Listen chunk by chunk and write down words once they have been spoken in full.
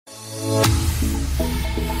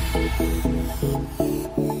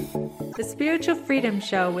The Spiritual Freedom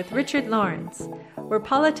Show with Richard Lawrence, where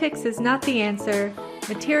politics is not the answer,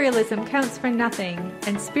 materialism counts for nothing,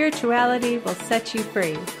 and spirituality will set you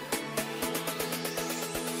free.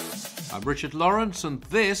 I'm Richard Lawrence, and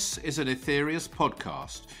this is an Aetherius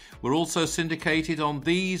podcast. We're also syndicated on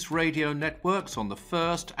these radio networks on the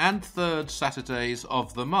first and third Saturdays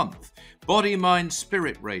of the month. Body, Mind,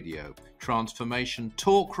 Spirit Radio, Transformation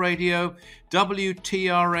Talk Radio,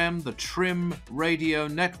 WTRM, the Trim Radio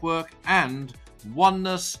Network, and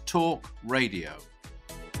Oneness Talk Radio.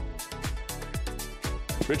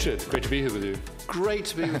 Richard, great to be here with you. Great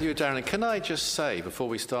to be with you, Darren. And can I just say, before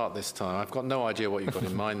we start this time, I've got no idea what you've got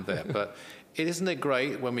in mind there, but isn't it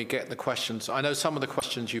great when we get the questions? I know some of the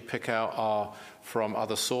questions you pick out are from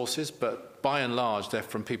other sources, but by and large, they're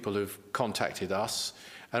from people who've contacted us.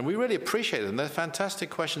 And we really appreciate them. They're fantastic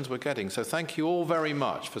questions we're getting. So thank you all very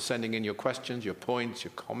much for sending in your questions, your points,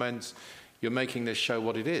 your comments. You're making this show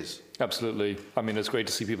what it is. Absolutely. I mean, it's great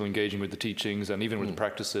to see people engaging with the teachings and even with the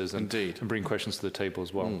practices and bring questions to the table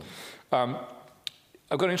as well.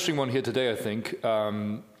 I've got an interesting one here today, I think.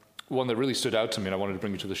 One that really stood out to me and I wanted to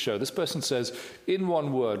bring you to the show. This person says, in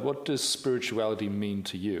one word, what does spirituality mean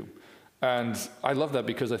to you? And I love that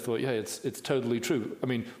because I thought, yeah, it's totally true. I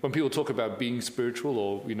mean, when people talk about being spiritual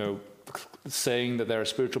or, you know, saying that they're a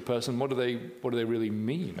spiritual person, what do they really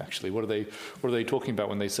mean, actually? What are they talking about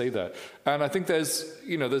when they say that? And I think there's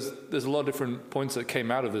a lot of different points that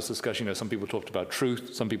came out of this discussion. You know, some people talked about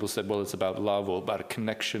truth. Some people said, well, it's about love or about a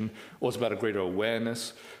connection, or it's about a greater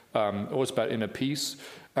awareness, or it's about inner peace.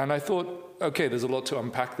 And I thought, okay, there's a lot to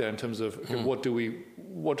unpack there in terms of what do we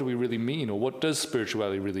really mean, or what does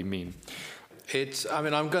spirituality really mean?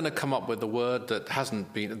 I'm going to come up with the word that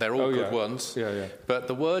hasn't been, they're all good ones, but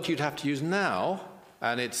the word you'd have to use now,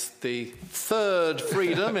 and it's the third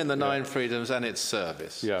freedom in the 9 freedoms, and it's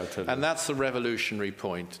service. Yeah, totally. And that's the revolutionary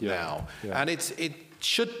point now. Yeah. And it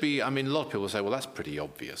should be, I mean, a lot of people say, well, that's pretty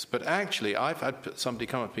obvious. But actually, I've had somebody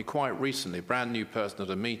come up to me quite recently, a brand new person at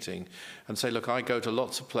a meeting, and say, look, I go to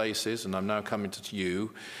lots of places, and I'm now coming to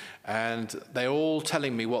you, and they're all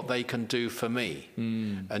telling me what they can do for me.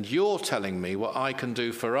 And you're telling me what I can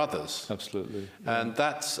do for others. Absolutely. Yeah. And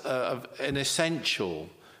that's an essential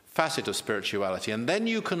facet of spirituality. And then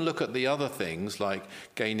you can look at the other things like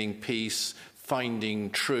gaining peace, finding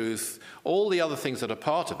truth, all the other things that are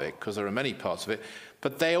part of it, because there are many parts of it,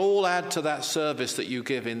 but they all add to that service that you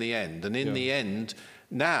give in the end. And in the end,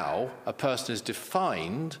 now a person is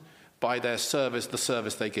defined by their service, the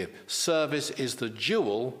service they give. Service is the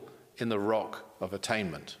jewel in the rock of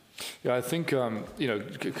attainment. Yeah, I think, coming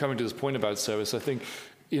to this point about service, I think,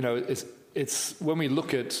 it's when we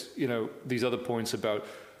look at, these other points about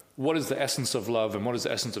what is the essence of love and what is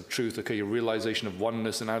the essence of truth, okay, your realization of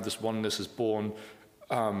oneness and how this oneness is born,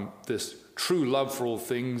 this true love for all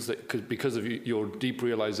things because of your deep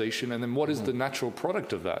realization, and then what is the natural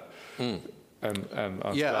product of that?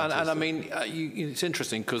 I mean, it's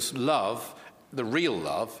interesting because love, the real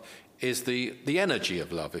love, is the energy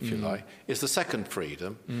of love, if you like, is the second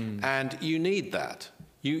freedom, and you need that.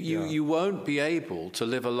 You won't be able to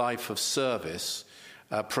live a life of service,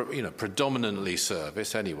 predominantly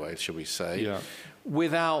service anyway, shall we say,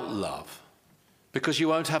 without love. Because you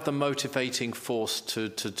won't have the motivating force to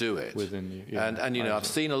do it. Within you. Yeah, and I've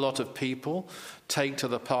seen a lot of people take to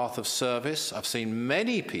the path of service. I've seen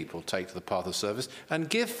many people take to the path of service and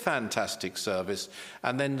give fantastic service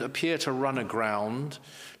and then appear to run aground,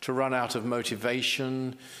 to run out of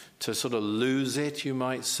motivation, to sort of lose it, you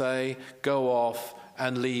might say, go off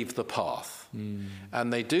and leave the path.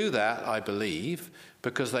 And they do that, I believe,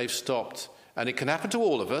 because they've stopped. And it can happen to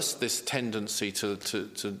all of us, this tendency to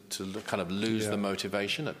kind of lose the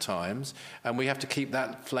motivation at times. And we have to keep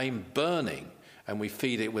that flame burning, and we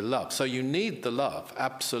feed it with love. So you need the love,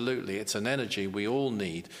 absolutely. It's an energy we all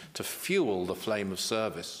need to fuel the flame of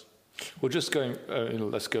service. Well, just going,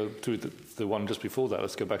 let's go through the one just before that.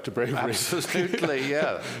 Let's go back to bravery. Absolutely,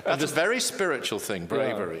 yeah. That's a very spiritual thing,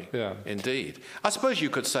 bravery. Yeah. Indeed. I suppose you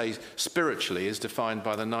could say spiritually is defined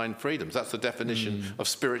by the 9 freedoms. That's the definition of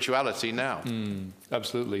spirituality now.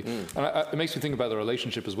 Absolutely. And it makes me think about the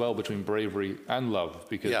relationship as well between bravery and love.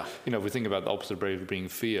 Because, if we think about the opposite of bravery being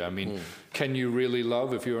fear, I mean, can you really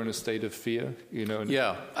love if you're in a state of fear?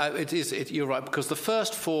 It is. You're right, because the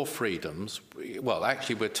first 4 freedoms, well,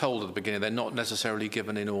 actually we're told at the beginning they're not necessarily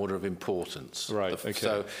given in order of importance. Right. Okay.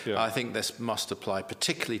 So I think this must apply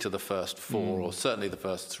particularly to the first 4 or certainly the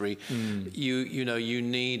first 3. You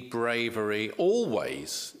need bravery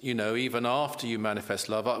always, even after you manifest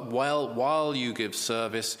love, while you give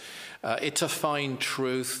service, to find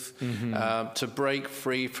truth, to break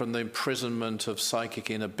free from the imprisonment of psychic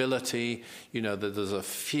inability. You know, that there's a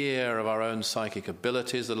fear of our own psychic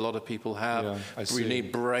abilities that a lot of people have. Yeah, we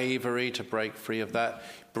need bravery to break free of that,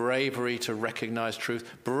 bravery to recognize truth,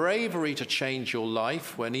 bravery to change your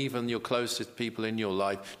life when even your closest people in your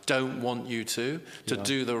life don't want you to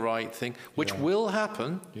do the right thing, which will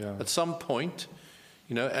happen at some point,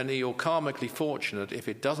 you know, and you're karmically fortunate if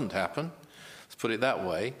it doesn't happen. Let's put it that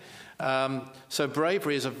way. So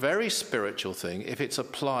bravery is a very spiritual thing if it's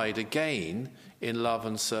applied again in love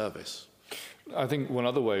and service. I think one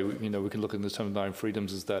other way, you know, we can look at the term of 9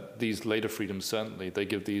 freedoms is that these later freedoms, certainly, they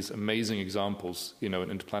give these amazing examples, you know, in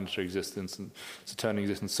interplanetary existence and Saturnian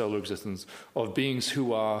existence, solar existence, of beings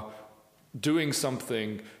who are doing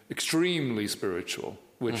something extremely spiritual,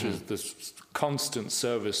 which is this constant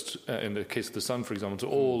service, in the case of the sun, for example, to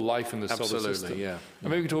all life in the solar system. Absolutely, yeah.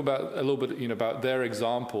 And maybe we can talk about a little bit, you know, about their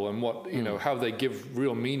example and what, you know, how they give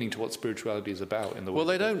real meaning to what spirituality is about in the world.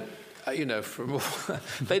 Well, they don't. You know,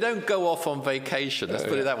 they don't go off on vacation, let's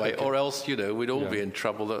put it that way, or else, you know, we'd all be in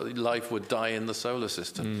trouble, that life would die in the solar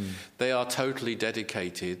system. They are totally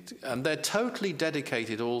dedicated, and they're totally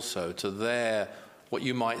dedicated also to their, what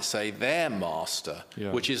you might say, their master,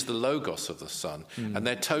 which is the Logos of the sun, and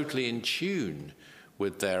they're totally in tune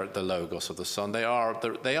with the Logos of the sun. They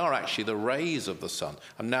are actually the rays of the sun.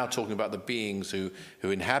 I'm now talking about the beings who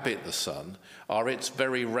inhabit the sun, are its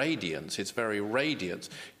very radiance,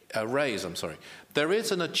 rays. There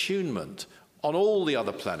is an attunement on all the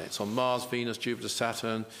other planets, on Mars, Venus, Jupiter,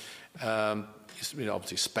 Saturn, you know,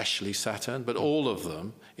 obviously especially Saturn, but all of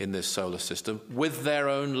them in this solar system with their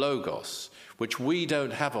own Logos, which we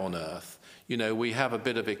don't have on Earth. You know, we have a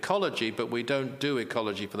bit of ecology, but we don't do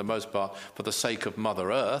ecology for the most part for the sake of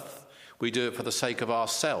Mother Earth. We do it for the sake of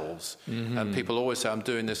ourselves. And people always say, I'm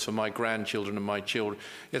doing this for my grandchildren and my children.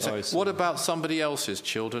 It's like, what about somebody else's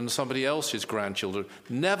children, somebody else's grandchildren?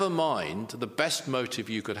 Never mind, the best motive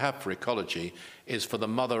you could have for ecology is for the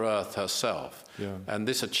Mother Earth herself. And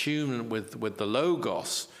this attunement with the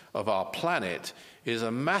Logos of our planet is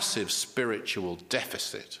a massive spiritual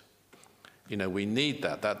deficit. You know, we need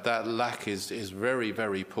that. That lack is very,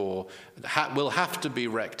 very poor. Will have to be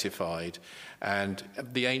rectified. And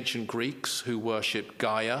the ancient Greeks who worshipped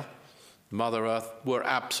Gaia, Mother Earth, were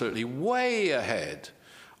absolutely way ahead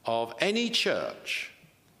of any church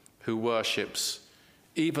who worships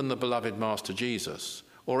even the beloved Master Jesus,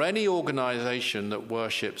 or any organization that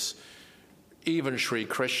worships even Sri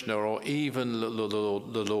Krishna or even the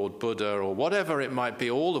Lord Buddha or whatever it might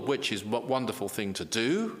be, all of which is a wonderful thing to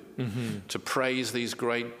do, to praise these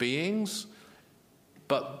great beings.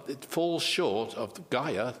 But it falls short of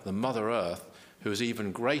Gaia, the Mother Earth, who is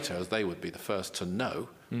even greater, as they would be the first to know,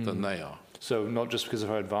 than they are. So not just because of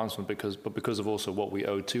her advancement, but because of also what we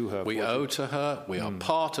owe to her. We owe to her. We are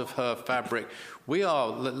part of her fabric. We are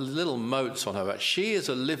little motes on her back. She is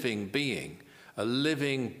a living being, a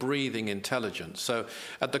living, breathing intelligence. So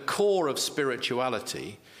at the core of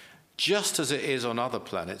spirituality, just as it is on other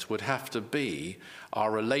planets, would have to be our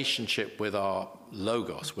relationship with our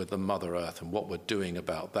Logos, with the Mother Earth, and what we're doing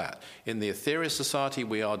about that. In the Ethereal Society,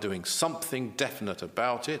 we are doing something definite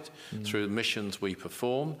about it through missions we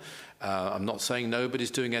perform. I'm not saying nobody's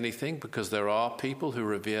doing anything, because there are people who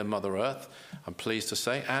revere Mother Earth, I'm pleased to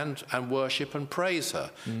say, and worship and praise her.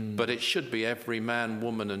 But it should be every man,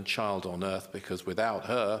 woman, and child on Earth, because without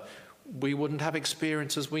her, we wouldn't have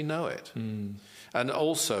experience as we know it. And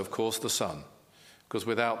also, of course, the sun. Because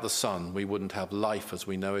without the sun, we wouldn't have life as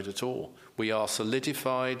we know it at all. We are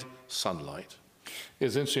solidified sunlight.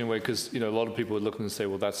 It's an interesting way, because, you know, a lot of people would look and say,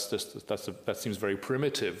 well, that seems very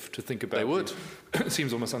primitive to think about. They would. It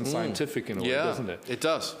seems almost unscientific in a way, doesn't it? It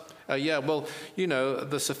does. Well, you know,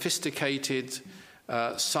 the sophisticated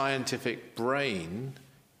scientific brain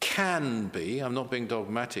can be, I'm not being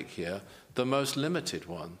dogmatic here, the most limited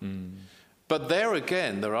one. But there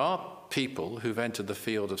again, there are people who've entered the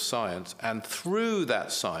field of science and through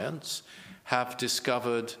that science have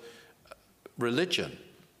discovered religion,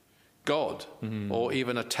 God, or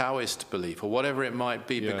even a Taoist belief, or whatever it might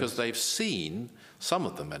be, because they've seen, some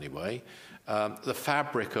of them anyway, the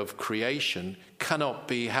fabric of creation cannot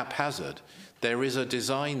be haphazard. There is a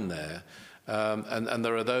design there. And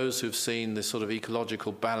there are those who've seen this sort of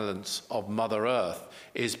ecological balance of Mother Earth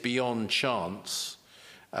is beyond chance,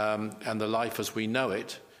 and the life as we know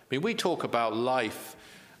it. I mean, we talk about life,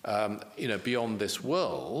 you know, beyond this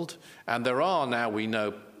world, and there are now, we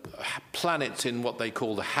know, planets in what they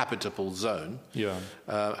call the habitable zone,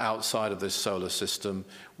 outside of this solar system,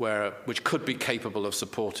 which could be capable of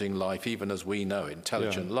supporting life, even as we know,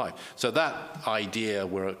 intelligent life. So that idea,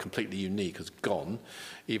 we're completely unique, has gone,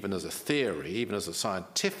 even as a theory, even as a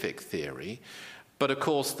scientific theory. But of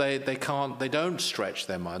course, they don't stretch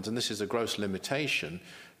their minds, and this is a gross limitation,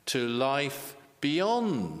 to life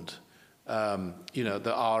beyond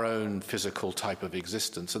our own physical type of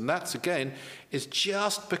existence. And that's, again, is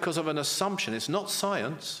just because of an assumption. It's not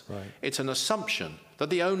science. Right. It's an assumption that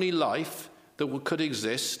the only life that could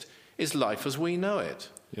exist is life as we know it.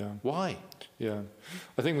 Yeah. Why? Yeah.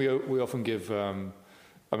 I think we often give...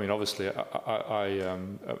 obviously, I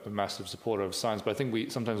am a massive supporter of science, but I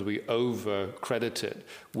think sometimes we over-credit it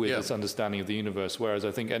with its understanding of the universe, whereas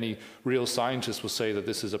I think any real scientist will say that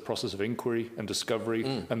this is a process of inquiry and discovery,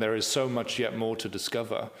 and there is so much yet more to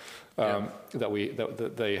discover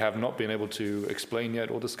that they have not been able to explain yet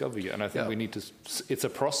or discover yet. And I think we need to... It's a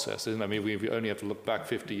process, isn't it? I mean, we only have to look back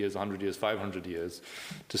 50 years, 100 years, 500 years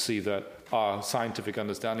to see that our scientific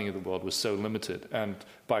understanding of the world was so limited, and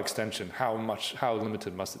by extension, how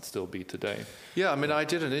limited must it still be today? Yeah, I mean, I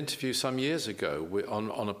did an interview some years ago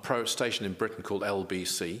on a station in Britain called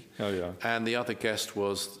LBC. Oh, yeah. And the other guest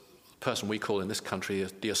was the person we call in this country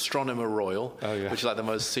the Astronomer Royal, which is like the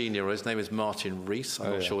most senior. His name is Martin Rees.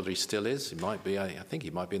 I'm not sure whether he still is. He might be. I think he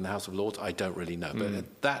might be in the House of Lords. I don't really know. But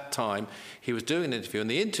at that time, he was doing an interview, and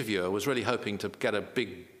the interviewer was really hoping to get a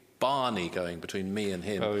big Barney going between me and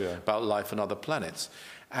him about life on other planets.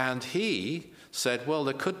 And he said, well,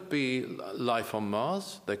 there could be life on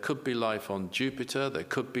Mars, there could be life on Jupiter, there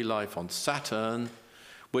could be life on Saturn,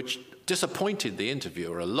 which disappointed the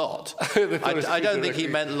interviewer a lot. I don't think he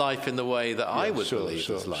meant life in the way that I would believe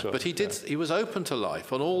as life. But he was open to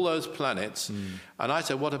life on all those planets. And I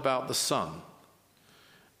said, what about the sun?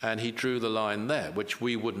 And he drew the line there, which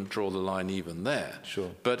we wouldn't draw the line even there. Sure.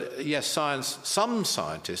 But yes, some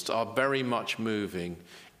scientists are very much moving,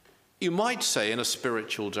 you might say, in a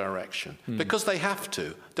spiritual direction, because they have to.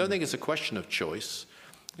 I don't think it's a question of choice.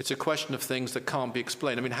 It's a question of things that can't be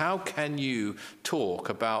explained. I mean, how can you talk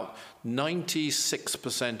about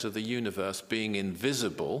 96% of the universe being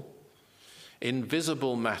invisible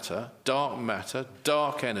matter,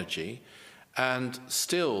 dark energy, and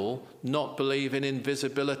still not believe in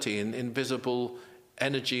invisibility, in invisible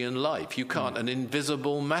energy and life? You can't. An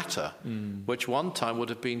invisible matter, which one time would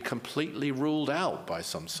have been completely ruled out by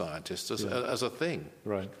some scientists as a thing.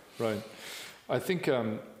 Right. I think,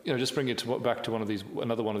 just bring it back to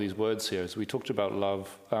another one of these words here. So we talked about love.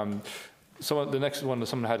 The next one that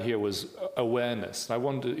someone had here was awareness. I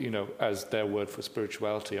wonder, as their word for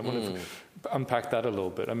spirituality, I wonder if unpack that a little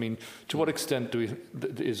bit. I mean, to what extent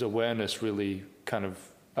is awareness really kind of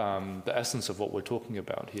the essence of what we're talking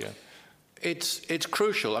about here? It's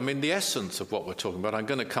crucial. I mean, the essence of what we're talking about, I'm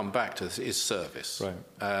going to come back to this, is service. Right.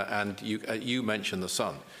 And you mentioned the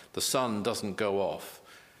sun. The sun doesn't go off,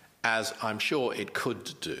 as I'm sure it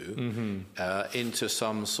could do, into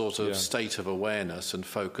some sort of state of awareness and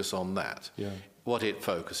focus on that. Yeah. What it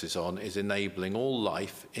focuses on is enabling all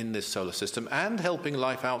life in this solar system and helping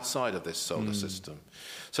life outside of this solar system.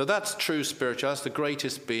 So that's true spirituality. That's the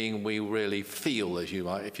greatest being we really feel, if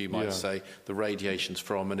you might say, the radiations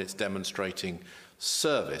from, and it's demonstrating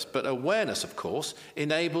service. But awareness, of course,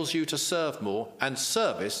 enables you to serve more, and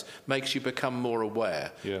service makes you become more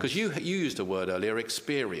aware. Because you used a word earlier,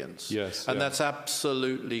 experience. Yes. And that's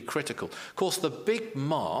absolutely critical. Of course, the big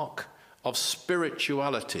mark of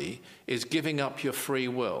spirituality is giving up your free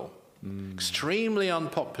will. Extremely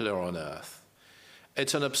unpopular on Earth.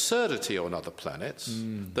 It's an absurdity on other planets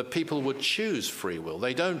that people would choose free will.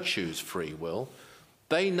 They don't choose free will.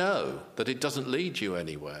 They know that it doesn't lead you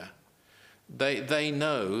anywhere. They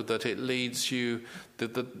know that it leads you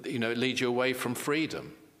it leads you away from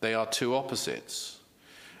freedom. They are two opposites.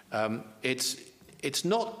 It's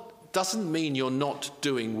not doesn't mean you're not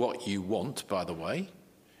doing what you want, by the way.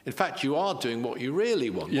 In fact, you are doing what you really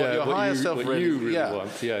want, what your higher self really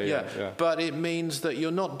wants. Yeah. But it means that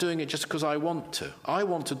you're not doing it just because I want to. I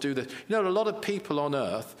want to do this. A lot of people on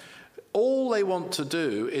Earth, all they want to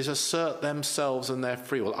do is assert themselves and their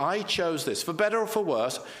free will. I chose this, for better or for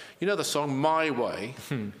worse. The song "My Way."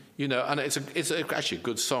 And it's actually a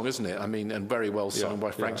good song, isn't it? I mean, and very well sung by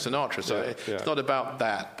Frank Sinatra. So it's not about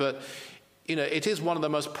that, but. It is one of the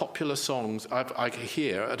most popular songs I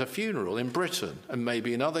hear at a funeral in Britain and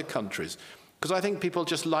maybe in other countries, because I think people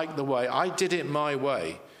just like the way I did it my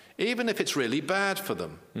way, even if it's really bad for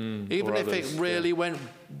them, even if it really went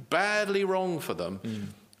badly wrong for them.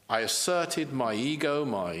 I asserted my ego,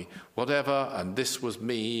 my whatever, and this was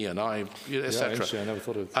me, and I, etc. I never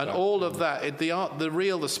thought of and that. all of that.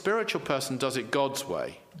 The spiritual person does it God's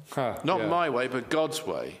way, not my way, but God's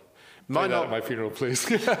way. Play that at my funeral, please.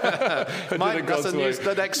 That's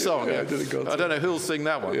the next song. I did it God's way. I don't know who'll sing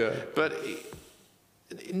that one, but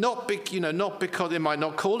not because it might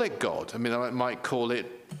not call it God. I mean, it might call it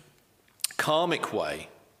karmic way.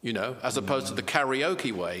 As opposed to the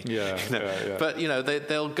karaoke way. But,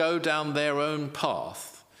 they'll go down their own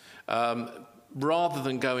path rather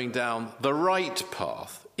than going down the right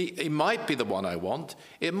path. It might be the one I want.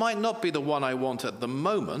 It might not be the one I want at the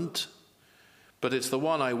moment, but it's the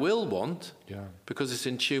one I will want because it's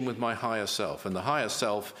in tune with my higher self. And the higher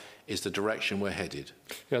self is the direction we're headed.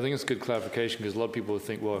 Yeah, I think it's a good clarification because a lot of people would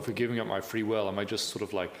think, well, if we're giving up my free will, am I just sort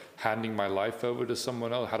of like handing my life over to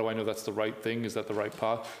someone else? How do I know that's the right thing? Is that the right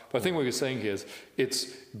path? But I think what you're saying here is it's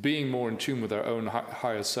being more in tune with our own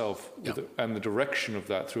higher self and the direction of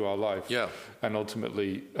that through our life. Yeah. And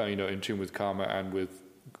ultimately, in tune with karma and with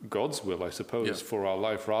God's will, I suppose, for our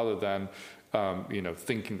life rather than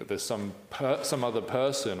thinking that there's some other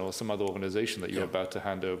person or some other organization that you're about to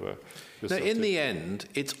hand over. Now, in the end,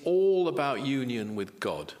 it's all about union with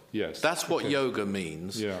God. Yes. That's what yoga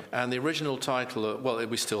means. Yeah. And the original title,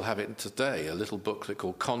 we still have it today, a little booklet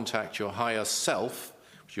called Contact Your Higher Self,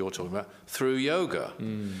 which you're talking about, through yoga.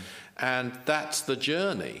 And that's the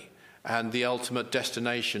journey. And the ultimate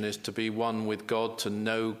destination is to be one with God, to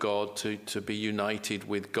know God, to be united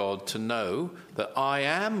with God, to know that I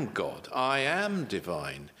am God, I am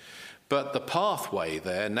divine. But the pathway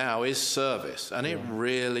there now is service, and it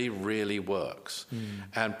really, really works.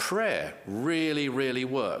 And prayer really, really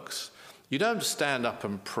works. You don't stand up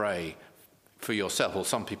and pray for yourself, or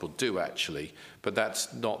some people do actually, but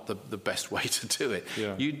that's not the best way to do it.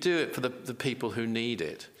 Yeah. You do it for the people who need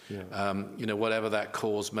it. Yeah. Whatever that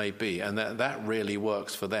cause may be, and that really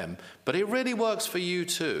works for them. But it really works for you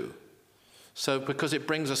too. So because it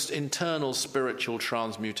brings us internal spiritual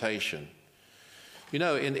transmutation.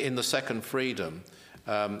 In the second freedom,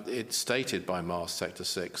 it's stated by Mars Sector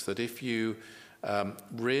 6 that if you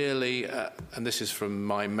really, and this is from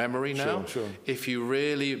my memory now, sure. If you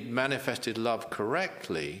really manifested love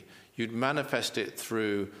correctly, you'd manifest it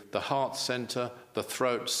through the heart center, the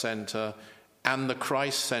throat center, and the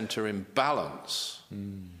Christ center in balance.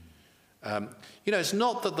 It's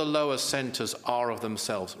not that the lower centers are of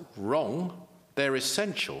themselves wrong. They're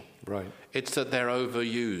essential. Right. It's that they're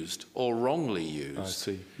overused or wrongly used. I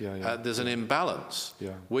see. There's an imbalance.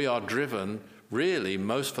 Yeah. We are driven, really,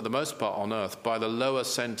 for the most part on Earth, by the lower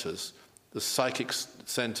centers, the psychic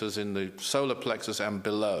centers in the solar plexus and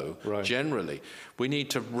below. Right. Generally, we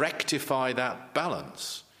need to rectify that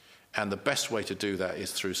balance. And the best way to do that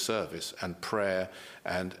is through service and prayer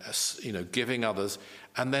and, giving others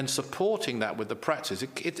and then supporting that with the practice.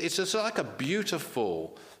 It's just like a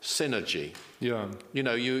beautiful synergy. Yeah.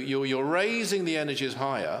 You're raising the energies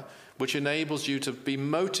higher, which enables you to be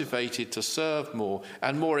motivated to serve more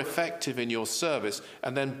and more effective in your service.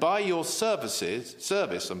 And then by your service,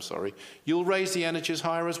 you'll raise the energies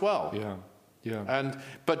higher as well. Yeah. Yeah.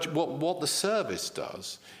 But what the service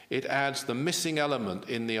does, it adds the missing element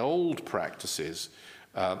in the old practices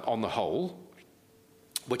on the whole,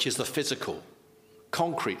 which is the physical,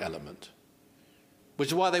 concrete element, which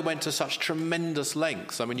is why they went to such tremendous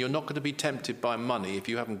lengths. I mean, you're not going to be tempted by money if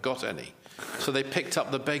you haven't got any. So they picked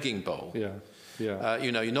up the begging bowl. Yeah, yeah.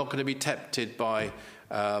 You're not going to be tempted by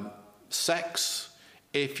sex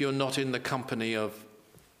if you're not in the company of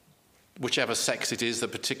whichever sex it is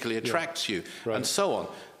that particularly attracts you, and so on.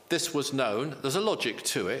 This was known. There's a logic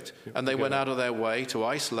to it, and they went out of their way to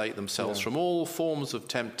isolate themselves from all forms of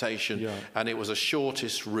temptation, and it was a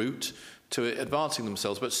shortest route to advancing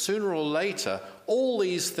themselves. But sooner or later, all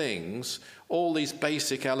these things, all these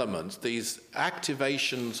basic elements, these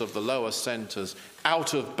activations of the lower centers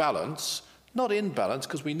out of balance, not in balance,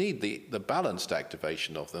 because we need the balanced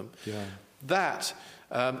activation of them, that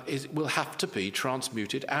will have to be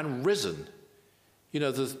transmuted and risen.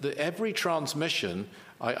 Every transmission,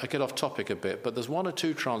 I get off topic a bit, but there's one or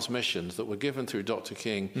two transmissions that were given through Dr.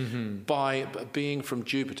 King by being from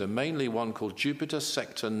Jupiter, mainly one called Jupiter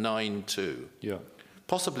Sector 9-2. Yeah.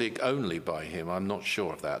 Possibly only by him, I'm not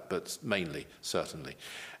sure of that, but mainly, certainly.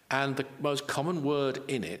 And the most common word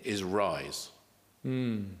in it is rise.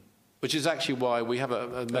 Which is actually why we have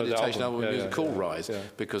a meditation album called Rise,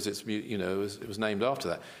 because it's it was named after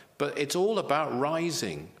that. But it's all about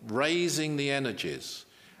raising the energies,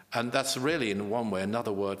 and that's really in one way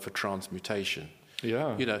another word for transmutation.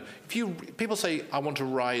 Yeah. If people say I want to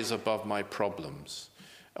rise above my problems,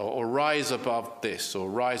 or rise above this, or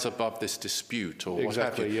rise above this dispute, or what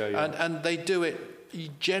have you. Yeah. And they do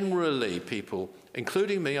it generally, people,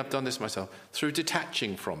 including me, I've done this myself, through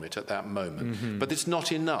detaching from it at that moment. Mm-hmm. But it's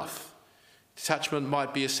not enough. Detachment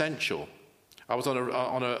might be essential. I was on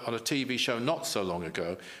a TV show not so long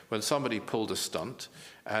ago when somebody pulled a stunt,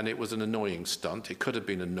 and it was an annoying stunt. It could have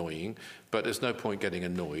been annoying, but there's no point getting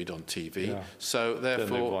annoyed on TV. Yeah. So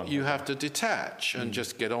therefore, you have to detach and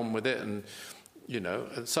just get on with it, and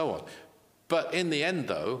and so on. But in the end,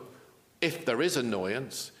 though, if there is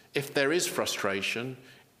annoyance, if there is frustration,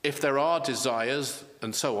 if there are desires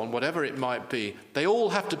and so on, whatever it might be, they all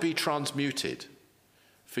have to be transmuted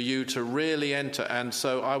for you to really enter. And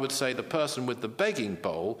so I would say the person with the begging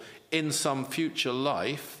bowl in some future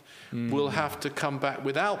life will have to come back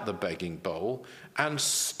without the begging bowl and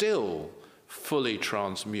still fully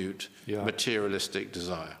transmute materialistic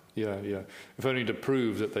desire. Yeah. If only to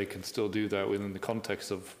prove that they can still do that within the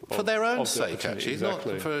context of for their own sake, actually,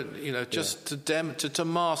 exactly. Not for just to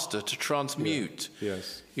master, to transmute. Yeah.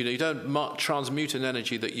 Yes. You don't transmute an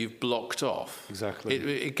energy that you've blocked off. Exactly.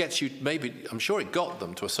 It gets you. Maybe I'm sure it got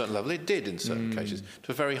them to a certain level. It did in certain cases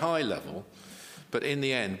to a very high level, but in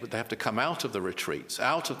the end, they have to come out of the retreats,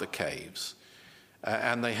 out of the caves.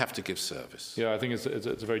 And they have to give service. Yeah, I think it's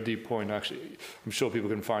a very deep point, actually. I'm sure people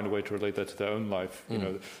can find a way to relate that to their own life.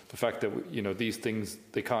 The fact that, these things,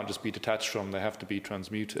 they can't just be detached from, they have to be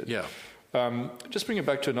transmuted. Yeah. Just bring it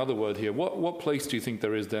back to another word here. What place do you think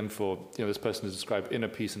there is then for, this person to describe inner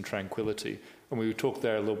peace and tranquility? And we talked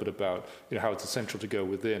there a little bit about, how it's essential to go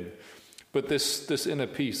within. But this inner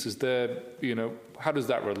peace, is there, how does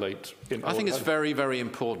that relate? I think it's very, very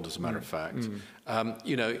important, as a matter of fact.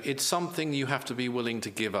 It's something you have to be willing to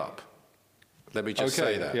give up. Let me just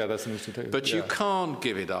say that. Yeah, that's an interesting thing. But you can't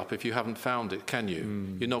give it up if you haven't found it, can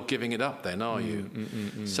you? You're not giving it up then, are you?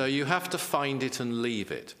 So you have to find it and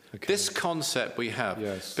leave it. Okay. This concept we have,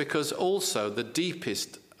 because also the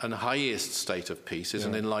deepest and highest state of peace is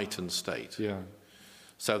an enlightened state. Yeah.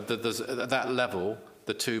 So there's, at that level,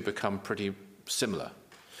 the two become pretty similar.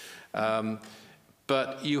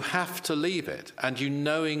 But you have to leave it, and you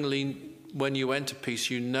knowingly, when you enter peace,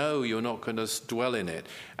 you're not going to dwell in it.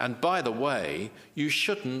 And by the way, you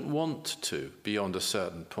shouldn't want to beyond a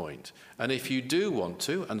certain point. And if you do want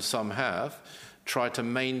to, and some have, try to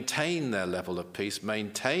maintain their level of peace,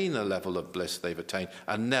 maintain the level of bliss they've attained,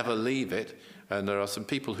 and never leave it, and there are some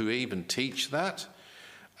people who even teach that,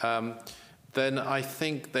 then I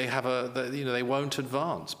think they won't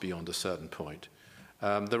advance beyond a certain point.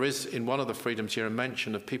 There is, in one of the freedoms here, a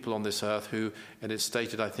mention of people on this earth who, and it's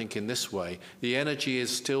stated, I think, in this way, the energy is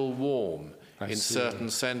still warm in certain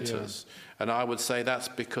centers. Yeah. And I would say that's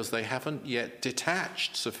because they haven't yet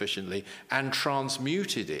detached sufficiently and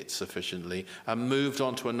transmuted it sufficiently and moved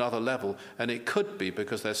on to another level. And it could be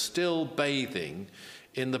because they're still bathing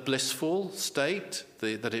in the blissful state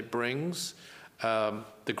that it brings,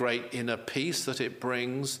 the great inner peace that it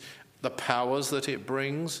brings, the powers that it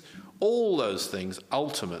brings. All those things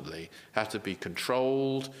ultimately have to be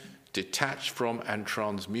controlled, detached from, and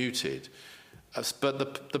transmuted.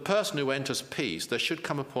 But the person who enters peace, there should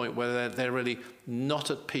come a point where they're really not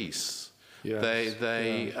at peace. Yes.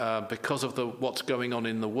 Because of what's going on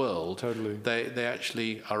in the world, totally. They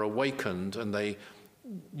actually are awakened, and they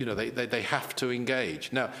have to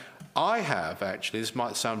engage. Now, I have actually, this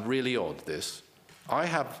might sound really odd, I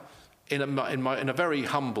have, in a very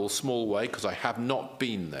humble, small way, because I have not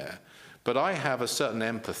been there, but I have a certain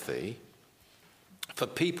empathy for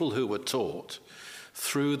people who were taught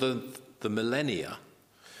through the millennia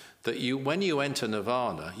that when you enter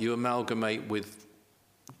nirvana, you amalgamate with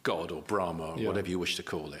God or Brahma or whatever you wish to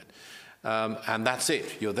call it. And that's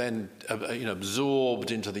it. You're then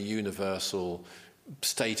absorbed into the universal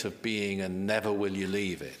state of being, and never will you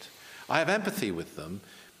leave it. I have empathy with them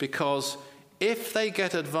because if they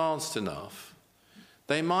get advanced enough,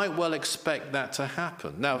 they might well expect that to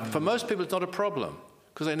happen. Now, for most people, it's not a problem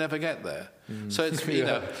because they never get there. So it's,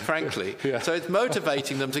 frankly, so it's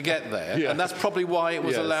motivating them to get there, and that's probably why it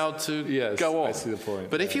was allowed to go on. I see the point.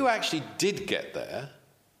 But if you actually did get there,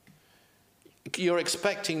 you're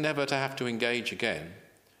expecting never to have to engage again.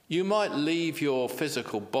 You might leave your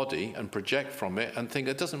physical body and project from it and think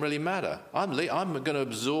it doesn't really matter. I'm going to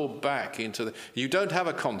absorb back into you don't have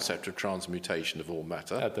a concept of transmutation of all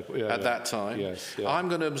matter at that time. Yes, I'm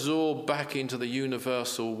going to absorb back into the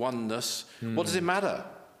universal oneness. What does it matter?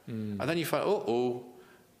 And then you find,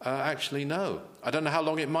 actually no. I don't know how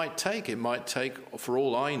long it might take. It might take, for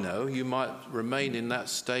all I know, you might remain in that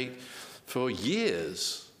state for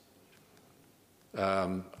years.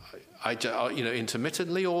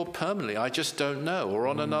 intermittently or permanently, I just don't know, or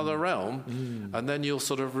on another realm. And then you'll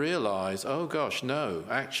sort of realize, oh gosh, no,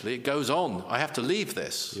 actually it goes on. I have to leave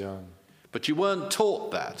this. Yeah. But you weren't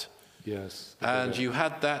taught that. Yes. And you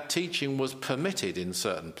had that teaching was permitted in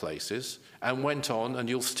certain places and went on, and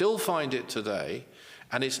you'll still find it today.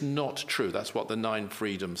 And it's not true. That's what the 9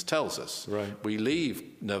 freedoms tells us. Right. We leave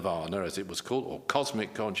nirvana, as it was called, or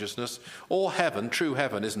cosmic consciousness, or heaven. True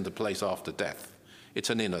heaven isn't a place after death. It's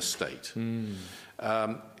an inner state.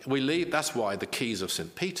 We leave. That's why the keys of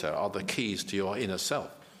St. Peter are the keys to your inner self.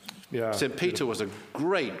 Yeah, St. Peter was a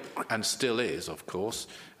great, and still is, of course,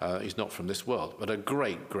 he's not from this world, but a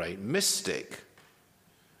great, great mystic.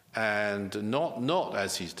 And not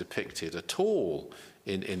as he's depicted at all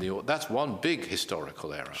in the... That's one big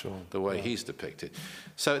historical error, the way he's depicted.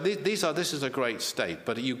 So this is a great state,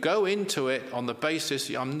 but you go into it on the basis,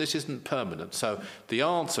 this isn't permanent. So the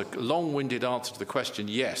answer, long-winded answer to the question,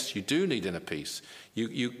 yes, you do need inner peace.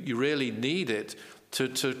 You really need it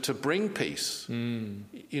to bring peace.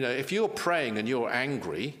 If you're praying and you're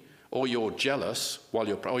angry, or you're jealous,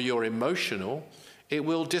 or you're emotional, it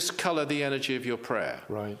will discolour the energy of your prayer.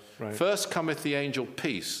 Right. First cometh the angel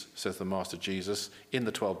peace, says the Master Jesus in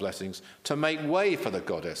the 12 blessings, to make way for the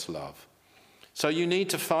goddess love. So you need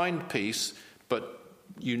to find peace, but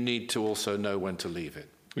you need to also know when to leave it.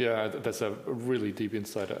 Yeah, that's a really deep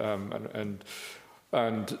insight, and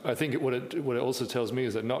I think what it also tells me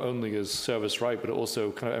is that not only is service right, but it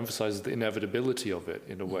also kind of emphasizes the inevitability of it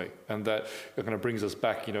in a way, and that it kind of brings us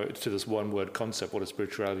back, to this one-word concept. What is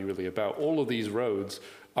spirituality really about? All of these roads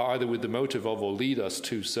are either with the motive of or lead us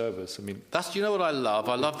to service. I mean, you know what I love?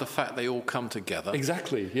 I love the fact they all come together.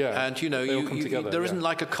 Exactly. Yeah. And they all come together. There isn't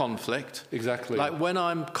like a conflict. Exactly. Like when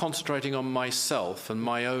I'm concentrating on myself and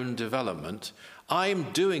my own development,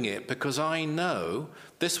 I'm doing it because I know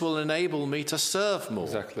this will enable me to serve more.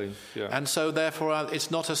 Exactly, yeah. And so therefore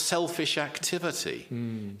it's not a selfish activity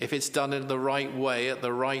if it's done in the right way, at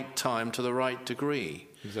the right time, to the right degree.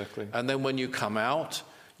 Exactly. And then when you come out,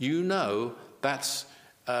 that's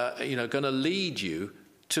going to lead you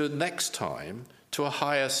to next time to a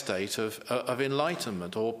higher state of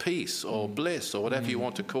enlightenment or peace or bliss or whatever you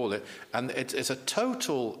want to call it. And it's a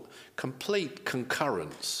total, complete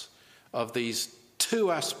concurrence of these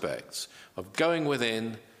 2 aspects of going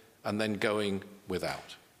within and then going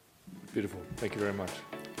without. Beautiful. Thank you very much.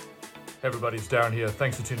 Hey everybody, it's Darren here.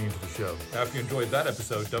 Thanks for tuning into the show. Now, if you enjoyed that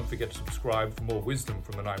episode, don't forget to subscribe for more wisdom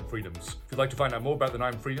from the 9 freedoms. If you'd like to find out more about the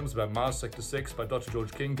 9 freedoms, about Mars Sector 6 by Dr.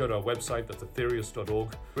 George King, go to our website, that's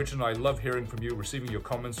aetherius.org. Richard and I love hearing from you, receiving your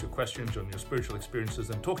comments, your questions on your spiritual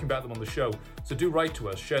experiences, and talking about them on the show. So do write to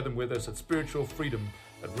us, share them with us at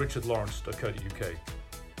spiritualfreedom@richardlawrence.co.uk.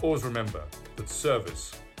 Always remember that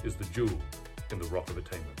service is the jewel in the rock of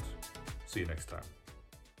attainment. See you next time.